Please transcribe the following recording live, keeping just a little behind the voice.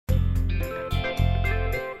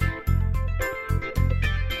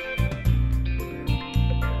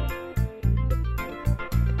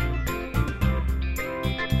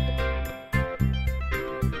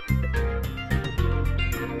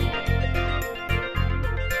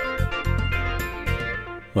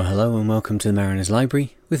Well, hello and welcome to the Mariner's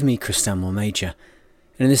Library with me, Chris Stanmore Major.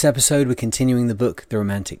 And in this episode, we're continuing the book The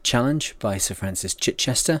Romantic Challenge by Sir Francis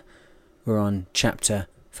Chichester. We're on chapter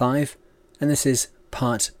 5, and this is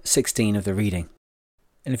part 16 of the reading.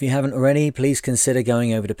 And if you haven't already, please consider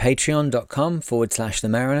going over to patreon.com/The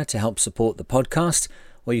Mariner to help support the podcast,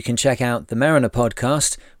 or you can check out the Mariner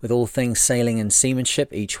podcast with all things sailing and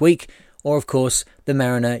seamanship each week, or of course, the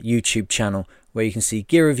Mariner YouTube channel, where you can see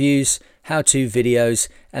gear reviews, how-to videos,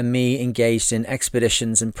 and me engaged in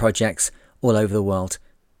expeditions and projects all over the world.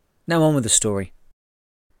 Now on with the story.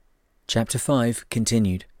 Chapter 5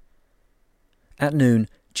 continued. At noon,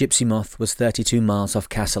 Gypsy Moth was 32 miles off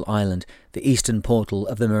Castle Island, the eastern portal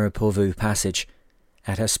of the Mirapourvu Passage.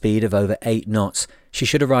 At her speed of over 8 knots, she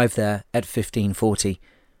should arrive there at 1540.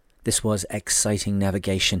 This was exciting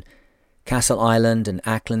navigation. Castle Island and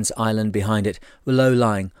Ackland's Island behind it were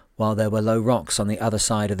low-lying, while there were low rocks on the other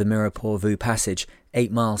side of the Mirapourvu Passage,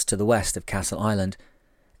 8 miles to the west of Castle Island.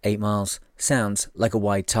 8 miles sounds like a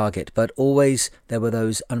wide target, but always there were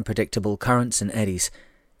those unpredictable currents and eddies.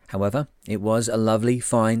 However, it was a lovely,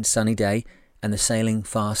 fine, sunny day, and the sailing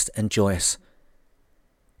fast and joyous.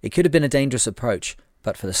 It could have been a dangerous approach,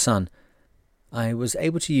 but for the sun. I was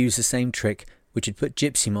able to use the same trick which had put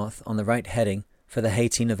Gypsy Moth on the right heading for the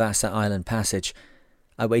Haiti-Navassa Island Passage.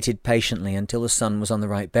 I waited patiently until the sun was on the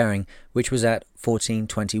right bearing, which was at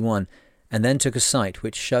 1421, and then took a sight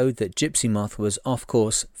which showed that Gypsy Moth was off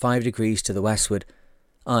course 5 degrees to the westward.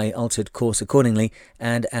 I altered course accordingly,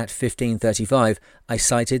 and at 1535 I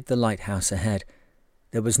sighted the lighthouse ahead.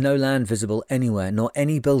 There was no land visible anywhere, nor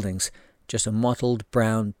any buildings, just a mottled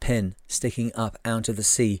brown pin sticking up out of the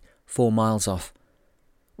sea 4 miles off.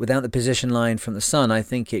 Without the position line from the sun, I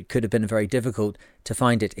think it could have been very difficult to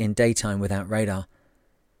find it in daytime without radar.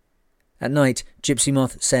 At night, Gypsy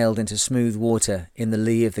Moth sailed into smooth water in the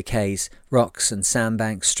lee of the quays, rocks and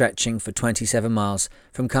sandbanks stretching for 27 miles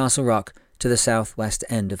from Castle Rock to the southwest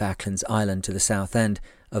end of Ackland's Island to the south end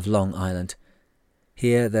of Long Island.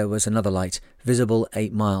 Here there was another light, visible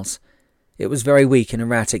 8 miles. It was very weak and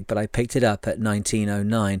erratic, but I picked it up at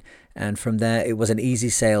 1909, and from there it was an easy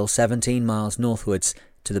sail 17 miles northwards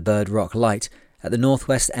to the Bird Rock Light at the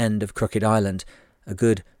northwest end of Crooked Island, a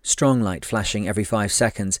good, strong light flashing every 5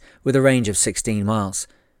 seconds with a range of 16 miles.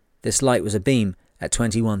 This light was a beam at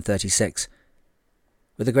 2136.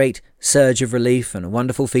 With a great surge of relief and a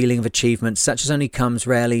wonderful feeling of achievement such as only comes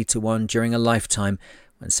rarely to one during a lifetime,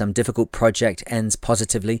 when some difficult project ends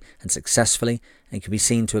positively and successfully and can be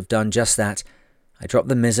seen to have done just that, I dropped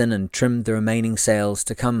the mizzen and trimmed the remaining sails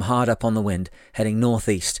to come hard up on the wind, heading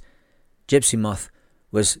northeast. Gypsy Moth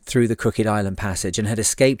was through the Crooked Island Passage and had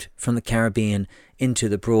escaped from the Caribbean into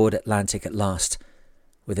the broad Atlantic at last.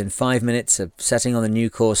 Within 5 minutes of setting on the new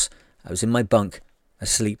course, I was in my bunk,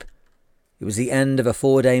 asleep. It was the end of a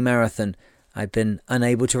 4-day marathon. I'd been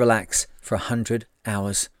unable to relax for 100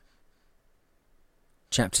 hours.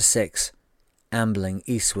 Chapter 6. Ambling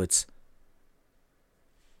Eastwards.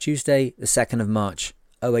 Tuesday, the 2nd of March,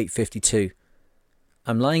 0852.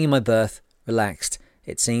 I'm lying in my berth, relaxed.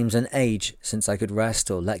 It seems an age since I could rest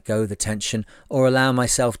or let go the tension or allow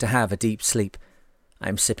myself to have a deep sleep. I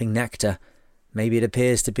am sipping nectar. Maybe it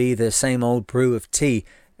appears to be the same old brew of tea,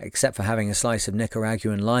 except for having a slice of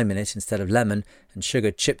Nicaraguan lime in it instead of lemon, and sugar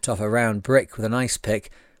chipped off a round brick with an ice pick.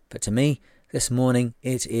 But to me, this morning,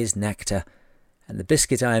 it is nectar. And the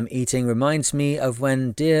biscuit I am eating reminds me of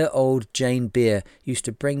when dear old Jane Beer used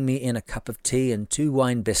to bring me in a cup of tea and 2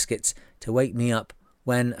 wine biscuits to wake me up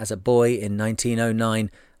when, as a boy in 1909,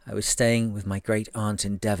 I was staying with my great-aunt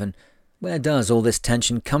in Devon. Where does all this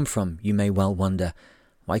tension come from, you may well wonder?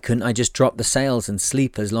 Why couldn't I just drop the sails and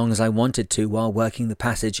sleep as long as I wanted to while working the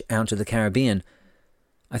passage out of the Caribbean?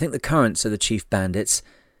 I think the currents are the chief bandits.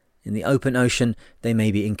 In the open ocean they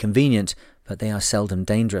may be inconvenient, but they are seldom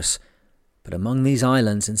dangerous. But among these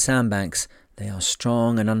islands and sandbanks they are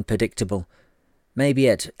strong and unpredictable. Maybe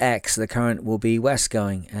at X the current will be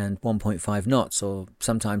west-going and 1.5 knots, or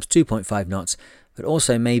sometimes 2.5 knots, but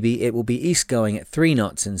also maybe it will be east-going at 3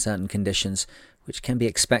 knots in certain conditions, which can be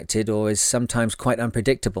expected or is sometimes quite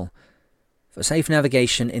unpredictable. For safe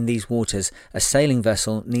navigation in these waters, a sailing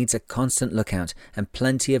vessel needs a constant lookout and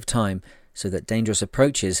plenty of time so that dangerous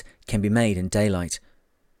approaches can be made in daylight.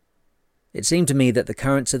 It seemed to me that the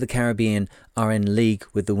currents of the Caribbean are in league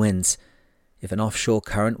with the winds. If an offshore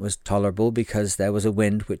current was tolerable because there was a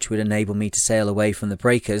wind which would enable me to sail away from the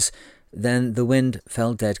breakers, then the wind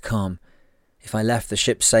fell dead calm. If I left the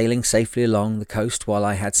ship sailing safely along the coast while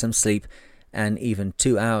I had some sleep, and even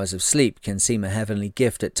 2 hours of sleep can seem a heavenly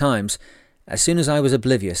gift at times, as soon as I was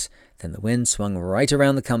oblivious, then the wind swung right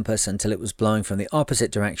around the compass until it was blowing from the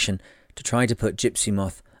opposite direction to try to put Gypsy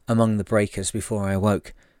Moth among the breakers before I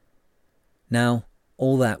awoke. Now,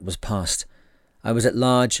 all that was past. I was at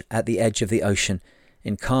large at the edge of the ocean,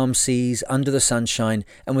 in calm seas, under the sunshine,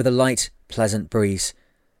 and with a light, pleasant breeze.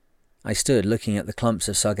 I stood looking at the clumps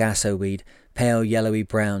of sargasso weed, pale yellowy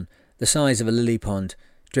brown, the size of a lily pond,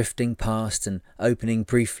 drifting past and opening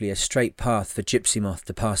briefly a straight path for Gypsy Moth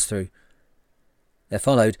to pass through. There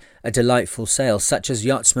followed a delightful sail such as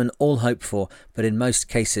yachtsmen all hope for, but in most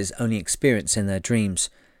cases only experience in their dreams.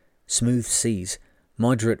 Smooth seas,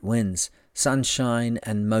 moderate winds, sunshine,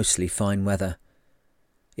 and mostly fine weather.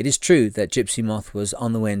 It is true that Gypsy Moth was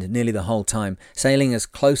on the wind nearly the whole time, sailing as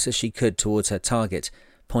close as she could towards her target,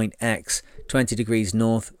 point X, 20 degrees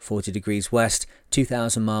north, 40 degrees west,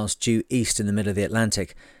 2,000 miles due east in the middle of the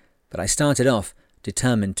Atlantic, but I started off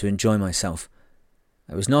determined to enjoy myself.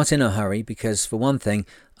 I was not in a hurry because, for one thing,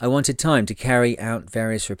 I wanted time to carry out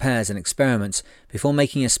various repairs and experiments before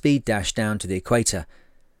making a speed dash down to the equator.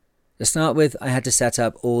 To start with, I had to set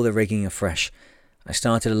up all the rigging afresh. I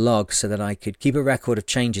started a log so that I could keep a record of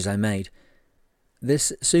changes I made.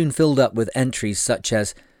 This soon filled up with entries such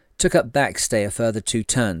as took up backstay a further 2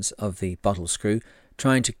 turns of the bottle screw,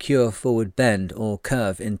 trying to cure forward bend or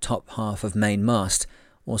curve in top half of main mast,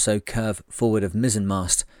 also curve forward of mizzen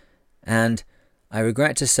mast, and, I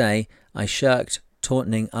regret to say, I shirked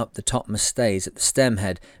tautening up the topmast stays at the stem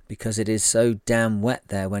head because it is so damn wet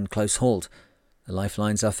there when close hauled. The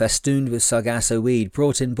lifelines are festooned with sargasso weed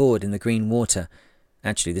brought inboard in the green water.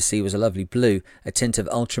 Actually, the sea was a lovely blue, a tint of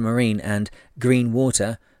ultramarine, and green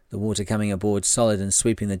water, the water coming aboard solid and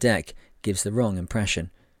sweeping the deck, gives the wrong impression.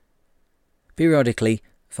 Periodically,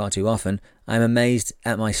 far too often, I am amazed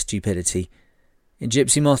at my stupidity. In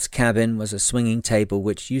Gypsy Moth's cabin was a swinging table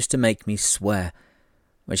which used to make me swear.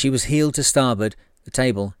 When she was heeled to starboard, the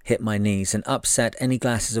table hit my knees and upset any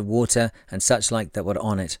glasses of water and such like that were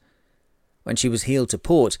on it. When she was heeled to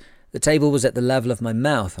port, the table was at the level of my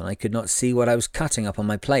mouth and I could not see what I was cutting up on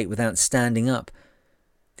my plate without standing up.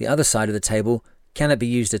 The other side of the table cannot be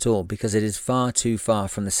used at all because it is far too far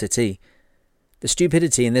from the settee. The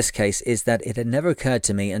stupidity in this case is that it had never occurred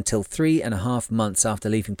to me until 3.5 months after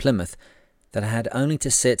leaving Plymouth that I had only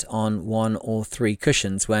to sit on 1 or 3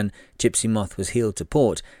 cushions when Gypsy Moth was heeled to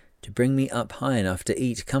port to bring me up high enough to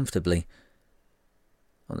eat comfortably.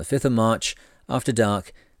 On the 5th of March, after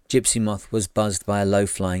dark, Gypsy Moth was buzzed by a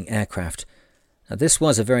low-flying aircraft. Now this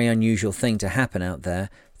was a very unusual thing to happen out there,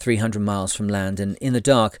 300 miles from land, and in the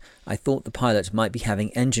dark I thought the pilot might be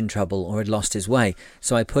having engine trouble or had lost his way,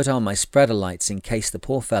 so I put on my spreader lights in case the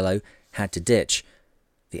poor fellow had to ditch.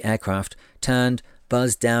 The aircraft turned,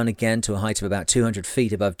 buzzed down again to a height of about 200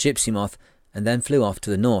 feet above Gypsy Moth, and then flew off to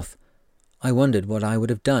the north. I wondered what I would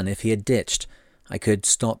have done if he had ditched. I could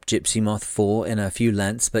stop Gypsy Moth 4 in a few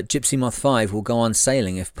lengths, but Gypsy Moth 5 will go on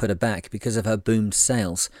sailing if put aback because of her boomed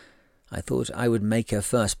sails. I thought I would make her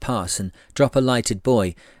first pass and drop a lighted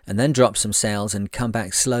buoy, and then drop some sails and come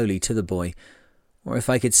back slowly to the buoy. Or if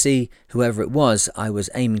I could see whoever it was I was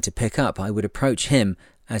aiming to pick up, I would approach him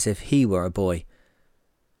as if he were a buoy.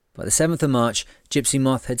 By the 7th of March, Gypsy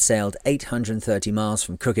Moth had sailed 830 miles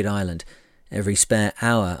from Crooked Island. Every spare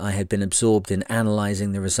hour I had been absorbed in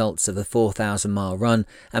analysing the results of the 4,000-mile run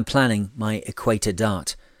and planning my equator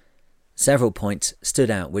dart. Several points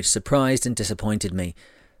stood out which surprised and disappointed me.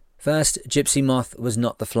 First, Gypsy Moth was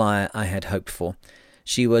not the flyer I had hoped for.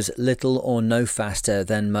 She was little or no faster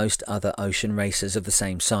than most other ocean racers of the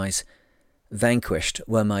same size. Vanquished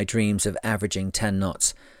were my dreams of averaging 10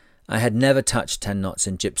 knots. I had never touched 10 knots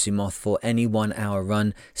in Gypsy Moth for any 1-hour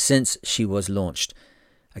run since she was launched.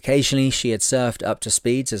 Occasionally she had surfed up to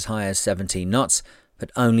speeds as high as 17 knots,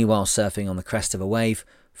 but only while surfing on the crest of a wave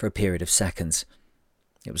for a period of seconds.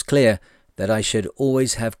 It was clear that I should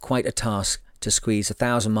always have quite a task to squeeze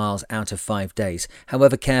 1,000 miles out of 5 days,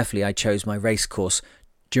 however carefully I chose my race course.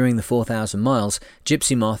 During the 4,000 miles,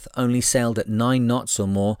 Gypsy Moth only sailed at 9 knots or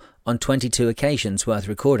more on 22 occasions worth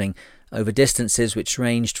recording, over distances which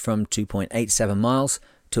ranged from 2.87 miles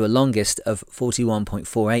to a longest of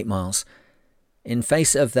 41.48 miles. In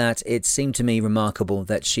face of that, it seemed to me remarkable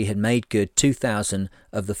that she had made good 2,000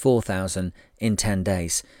 of the 4,000 in 10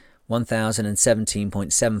 days,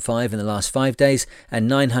 1,017.75 in the last 5 days, and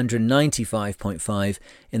 995.5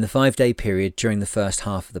 in the 5-day period during the first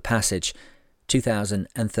half of the passage.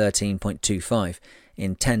 2,013.25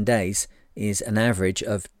 in 10 days is an average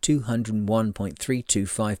of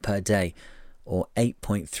 201.325 per day, or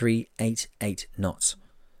 8.388 knots.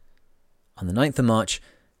 On the 9th of March,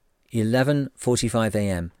 11:45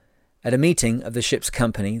 a.m. At a meeting of the ship's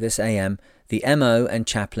company this a.m., the M.O. and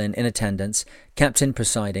chaplain in attendance, captain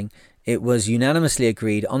presiding, it was unanimously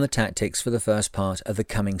agreed on the tactics for the first part of the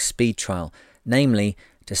coming speed trial, namely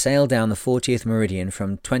to sail down the 40th meridian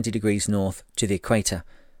from 20 degrees north to the equator.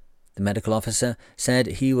 The medical officer said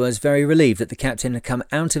he was very relieved that the captain had come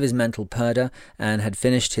out of his mental purdah and had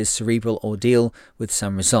finished his cerebral ordeal with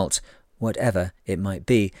some result, whatever it might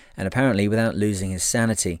be, and apparently without losing his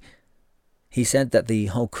sanity. He said that the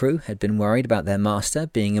whole crew had been worried about their master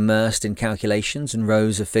being immersed in calculations and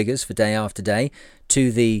rows of figures for day after day,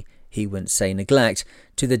 to the, he wouldn't say neglect,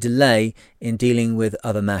 to the delay in dealing with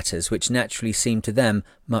other matters, which naturally seemed to them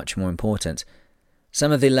much more important.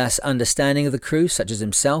 Some of the less understanding of the crew, such as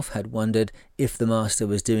himself, had wondered if the master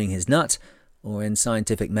was doing his nut, or in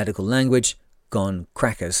scientific medical language, gone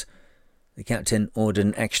crackers. The captain ordered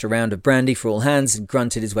an extra round of brandy for all hands and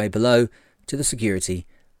grunted his way below to the security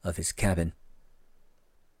of his cabin.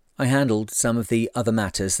 I handled some of the other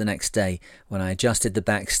matters the next day when I adjusted the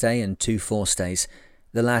backstay and 2 forestays,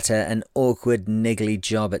 the latter an awkward, niggly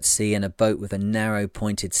job at sea in a boat with a narrow,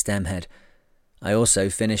 pointed stemhead. I also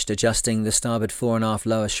finished adjusting the starboard 4 1/2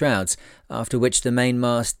 lower shrouds, after which the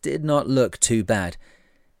mainmast did not look too bad.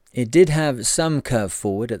 It did have some curve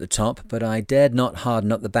forward at the top, but I dared not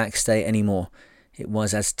harden up the backstay any more. It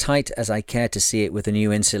was as tight as I cared to see it with the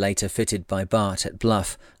new insulator fitted by Bart at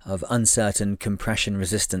Bluff of uncertain compression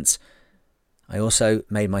resistance. I also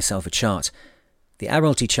made myself a chart. The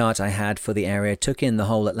Admiralty chart I had for the area took in the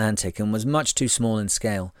whole Atlantic and was much too small in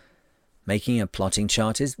scale. Making a plotting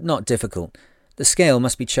chart is not difficult. The scale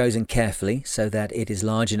must be chosen carefully so that it is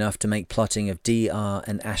large enough to make plotting of DR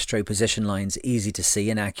and astro position lines easy to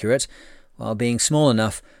see and accurate, while being small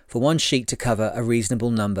enough for one sheet to cover a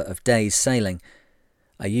reasonable number of days sailing.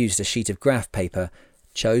 I used a sheet of graph paper,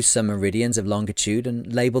 chose some meridians of longitude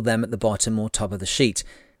and labelled them at the bottom or top of the sheet,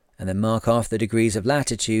 and then mark off the degrees of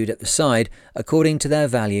latitude at the side according to their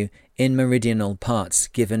value in meridional parts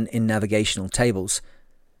given in navigational tables.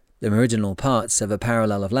 The meridional parts of a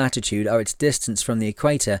parallel of latitude are its distance from the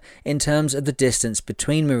equator in terms of the distance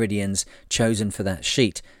between meridians chosen for that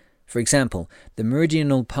sheet. For example, the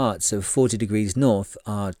meridional parts of 40 degrees north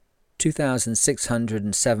are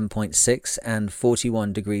 2607.6 and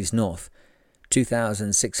 41 degrees north,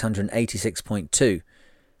 2686.2.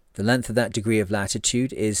 The length of that degree of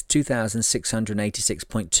latitude is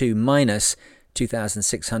 2686.2 minus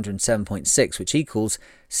 2607.6, which equals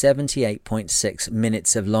 78.6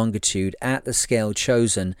 minutes of longitude at the scale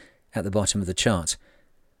chosen at the bottom of the chart.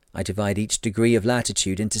 I divide each degree of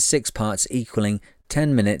latitude into 6 parts equaling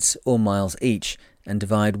 10 minutes or miles each, and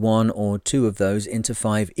divide 1 or 2 of those into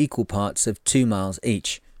 5 equal parts of 2 miles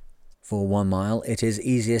each. For 1 mile, it is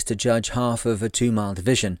easiest to judge half of a 2-mile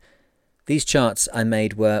division. These charts I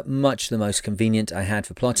made were much the most convenient I had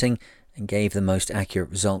for plotting and gave the most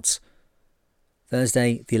accurate results.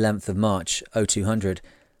 Thursday, the 11th of March, 0200.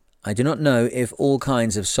 I do not know if all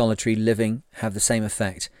kinds of solitary living have the same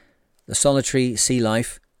effect. The solitary sea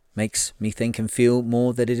life makes me think and feel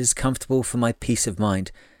more that it is comfortable for my peace of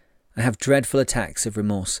mind. I have dreadful attacks of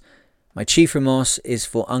remorse. My chief remorse is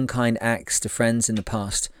for unkind acts to friends in the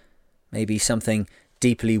past, maybe something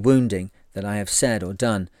deeply wounding that I have said or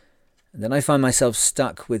done, and then I find myself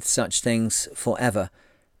stuck with such things forever.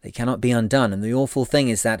 They cannot be undone, and the awful thing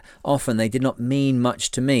is that often they did not mean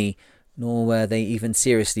much to me, nor were they even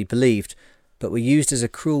seriously believed, but were used as a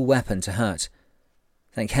cruel weapon to hurt.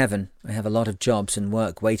 Thank heaven, I have a lot of jobs and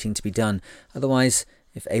work waiting to be done. Otherwise,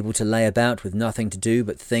 if able to lay about with nothing to do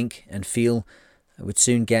but think and feel, I would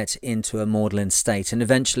soon get into a maudlin state, and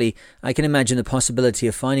eventually I can imagine the possibility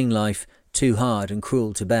of finding life too hard and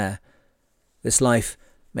cruel to bear. This life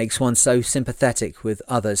makes one so sympathetic with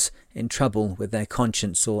others in trouble with their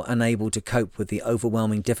conscience or unable to cope with the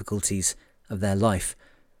overwhelming difficulties of their life.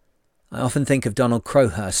 I often think of Donald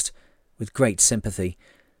Crowhurst with great sympathy.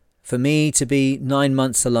 For me to be 9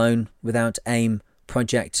 months alone, without aim,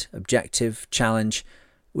 project, objective, challenge,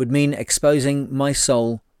 would mean exposing my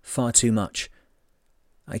soul far too much.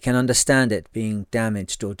 I can understand it being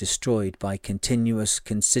damaged or destroyed by continuous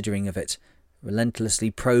considering of it, relentlessly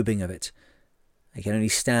probing of it. I can only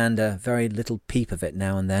stand a very little peep of it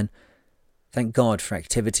now and then. Thank God for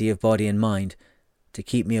activity of body and mind to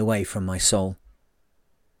keep me away from my soul.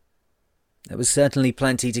 There was certainly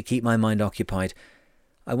plenty to keep my mind occupied.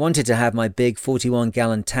 I wanted to have my big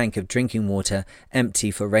 41-gallon tank of drinking water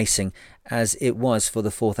empty for racing, as it was for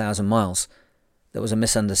the 4,000 miles. There was a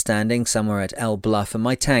misunderstanding somewhere at El Bluff, and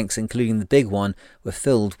my tanks, including the big one, were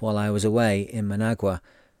filled while I was away in Managua.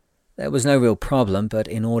 There was no real problem, but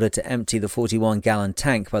in order to empty the 41-gallon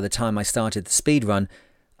tank by the time I started the speed run,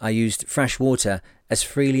 I used fresh water as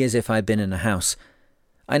freely as if I had been in a house.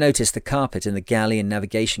 I noticed the carpet in the galley and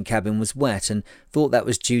navigation cabin was wet and thought that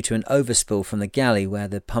was due to an overspill from the galley where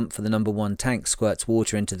the pump for the number 1 tank squirts water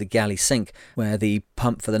into the galley sink,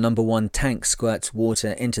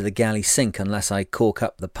 unless I cork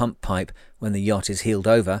up the pump pipe when the yacht is heeled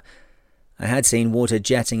over. I had seen water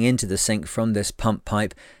jetting into the sink from this pump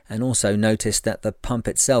pipe and also noticed that the pump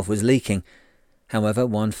itself was leaking. However,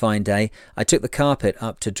 one fine day, I took the carpet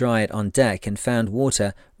up to dry it on deck and found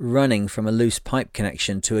water running from a loose pipe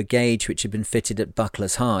connection to a gauge which had been fitted at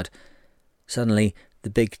Buckler's Hard. Suddenly, the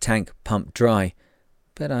big tank pumped dry.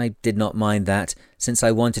 But I did not mind that, since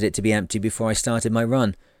I wanted it to be empty before I started my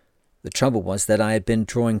run. The trouble was that I had been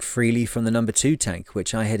drawing freely from the number 2 tank,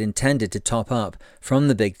 which I had intended to top up from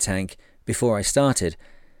the big tank before I started.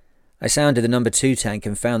 I sounded the number 2 tank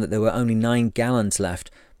and found that there were only 9 gallons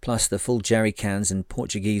left, plus the full jerry cans and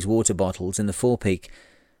Portuguese water bottles in the forepeak,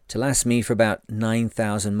 to last me for about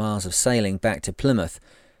 9,000 miles of sailing back to Plymouth.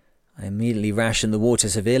 I immediately rationed the water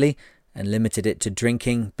severely and limited it to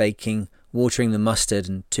drinking, baking, watering the mustard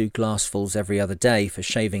and 2 glassfuls every other day for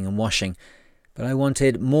shaving and washing. But I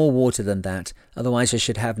wanted more water than that, otherwise I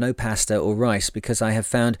should have no pasta or rice, because I have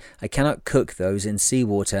found I cannot cook those in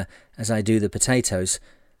seawater as I do the potatoes.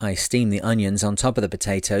 I steam the onions on top of the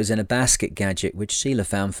potatoes in a basket gadget which Sheila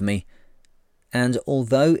found for me. And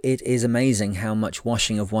although it is amazing how much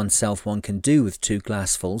washing of oneself one can do with 2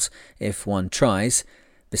 glassfuls if one tries,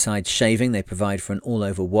 besides shaving they provide for an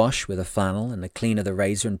all-over wash with a flannel and a clean of the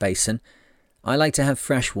razor and basin, I like to have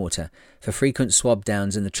fresh water for frequent swab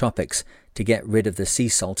downs in the tropics to get rid of the sea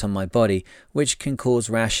salt on my body, which can cause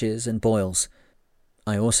rashes and boils.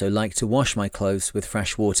 I also like to wash my clothes with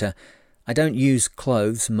fresh water. I don't use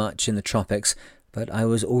clothes much in the tropics, but I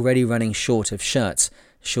was already running short of shirts,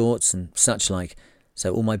 shorts and such like,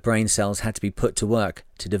 so all my brain cells had to be put to work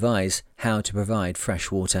to devise how to provide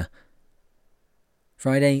fresh water.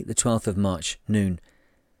 Friday, the 12th of March, noon.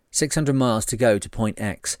 600 miles to go to Point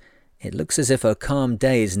X. It looks as if a calm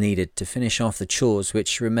day is needed to finish off the chores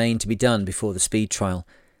which remain to be done before the speed trial.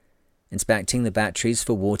 Inspecting the batteries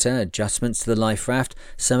for water, adjustments to the life raft,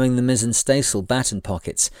 sewing the mizzen staysail batten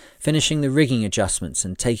pockets, finishing the rigging adjustments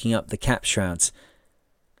and taking up the cap shrouds.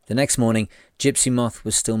 The next morning, Gypsy Moth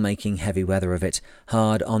was still making heavy weather of it,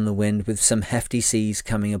 hard on the wind with some hefty seas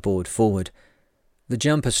coming aboard forward. The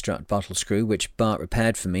jumper strut bottle screw, which Bart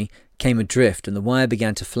repaired for me, came adrift and the wire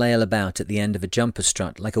began to flail about at the end of a jumper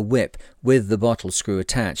strut like a whip with the bottle screw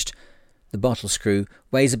attached. The bottle screw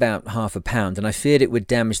weighs about half a pound and I feared it would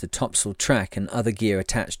damage the topsail track and other gear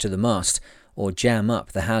attached to the mast, or jam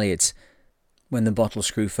up the halyards. When the bottle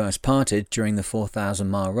screw first parted during the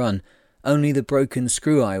 4,000-mile run, only the broken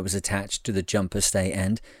screw eye was attached to the jumper stay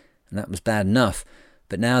end, and that was bad enough,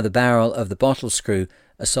 but now the barrel of the bottle screw,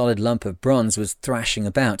 a solid lump of bronze, was thrashing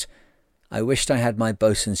about. I wished I had my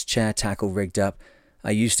bosun's chair tackle rigged up.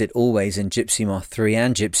 I used it always in Gypsy Moth 3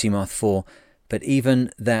 and Gypsy Moth 4, but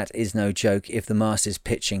even that is no joke if the mast is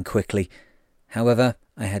pitching quickly. However,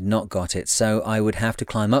 I had not got it, so I would have to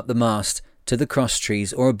climb up the mast to the cross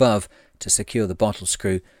trees or above to secure the bottle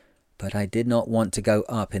screw, but I did not want to go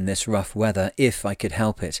up in this rough weather if I could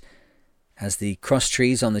help it. As the cross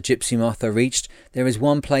trees on the Gypsy Moth are reached, there is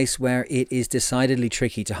one place where it is decidedly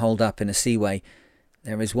tricky to hold up in a seaway.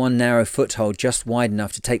 There is one narrow foothold just wide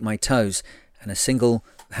enough to take my toes, and a single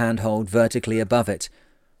handhold vertically above it.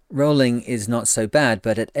 Rolling is not so bad,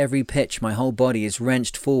 but at every pitch my whole body is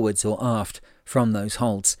wrenched forwards or aft from those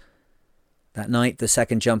holds. That night the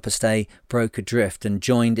second jumper stay broke adrift and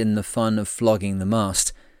joined in the fun of flogging the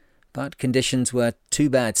mast. But conditions were too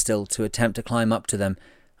bad still to attempt to climb up to them.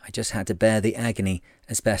 I just had to bear the agony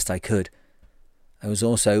as best I could. I was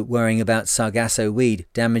also worrying about sargasso weed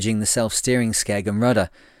damaging the self-steering skeg and rudder.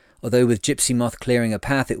 Although with Gypsy Moth clearing a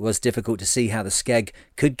path it was difficult to see how the skeg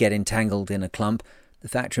could get entangled in a clump, the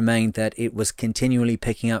fact remained that it was continually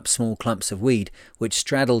picking up small clumps of weed which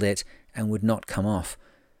straddled it and would not come off.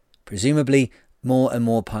 Presumably more and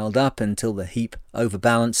more piled up until the heap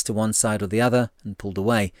overbalanced to one side or the other and pulled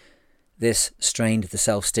away. This strained the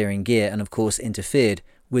self-steering gear and of course interfered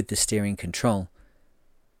with the steering control.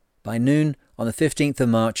 By noon on the 15th of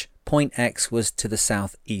March, Point X was to the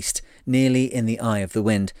southeast, nearly in the eye of the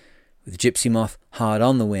wind, with Gypsy Moth hard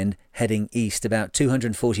on the wind, heading east about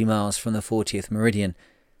 240 miles from the 40th meridian.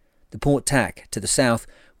 The port tack to the south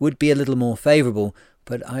would be a little more favourable,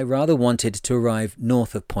 but I rather wanted to arrive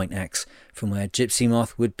north of Point X, from where Gypsy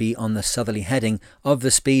Moth would be on the southerly heading of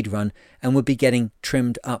the speed run and would be getting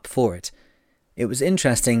trimmed up for it. It was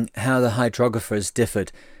interesting how the hydrographers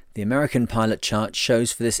differed. The American pilot chart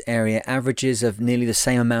shows for this area averages of nearly the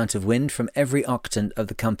same amount of wind from every octant of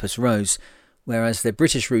the compass rose, whereas the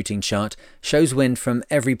British routing chart shows wind from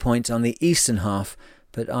every point on the eastern half,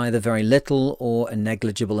 but either very little or a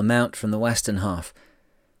negligible amount from the western half.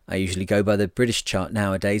 I usually go by the British chart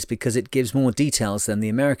nowadays because it gives more details than the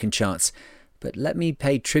American charts, but let me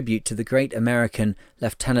pay tribute to the great American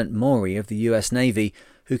Lieutenant Maury of the US Navy,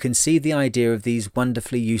 who conceived the idea of these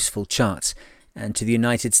wonderfully useful charts, and to the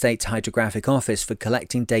United States Hydrographic Office for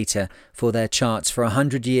collecting data for their charts for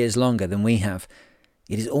 100 years longer than we have.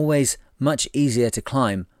 It is always much easier to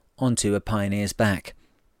climb onto a pioneer's back.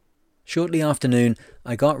 Shortly after noon,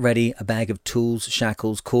 I got ready a bag of tools,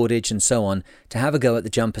 shackles, cordage and so on to have a go at the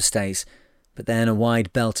jumper stays, but then a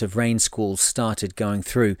wide belt of rain squalls started going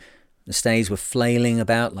through. The stays were flailing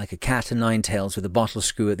about like a cat o' nine tails with a bottle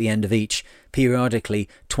screw at the end of each, periodically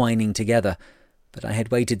twining together. But I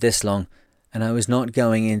had waited this long, and I was not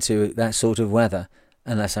going into that sort of weather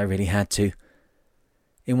unless I really had to.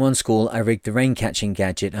 In one squall I rigged the rain-catching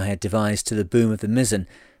gadget I had devised to the boom of the mizzen,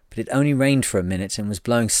 but it only rained for a minute and was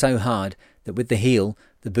blowing so hard that with the heel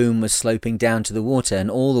the boom was sloping down to the water,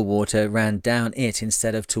 and all the water ran down it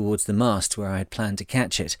instead of towards the mast where I had planned to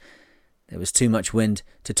catch it. There was too much wind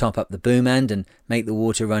to top up the boom end and make the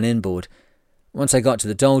water run inboard. Once I got to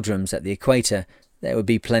the doldrums at the equator, there would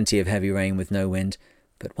be plenty of heavy rain with no wind,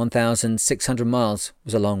 but 1,600 miles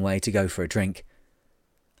was a long way to go for a drink.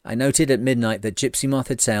 I noted at midnight that Gypsy Moth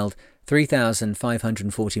had sailed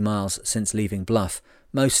 3,540 miles since leaving Bluff,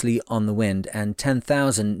 mostly on the wind, and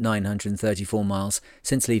 10,934 miles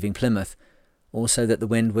since leaving Plymouth. Also that the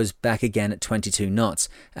wind was back again at 22 knots,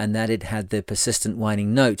 and that it had the persistent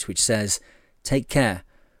whining note which says, "Take care,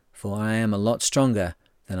 for I am a lot stronger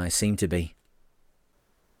than I seem to be."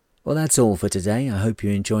 Well, that's all for today. I hope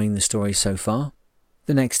you're enjoying the story so far.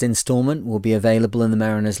 The next instalment will be available in the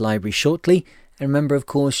Mariner's Library shortly, and remember, of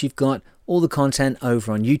course, you've got all the content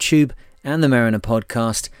over on YouTube and the Mariner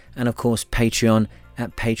Podcast, and of course Patreon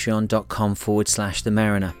at patreon.com/The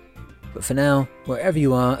Mariner. But for now, wherever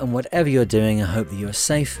you are and whatever you're doing, I hope that you are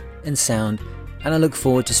safe and sound, and I look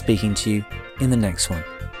forward to speaking to you in the next one.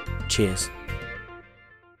 Cheers.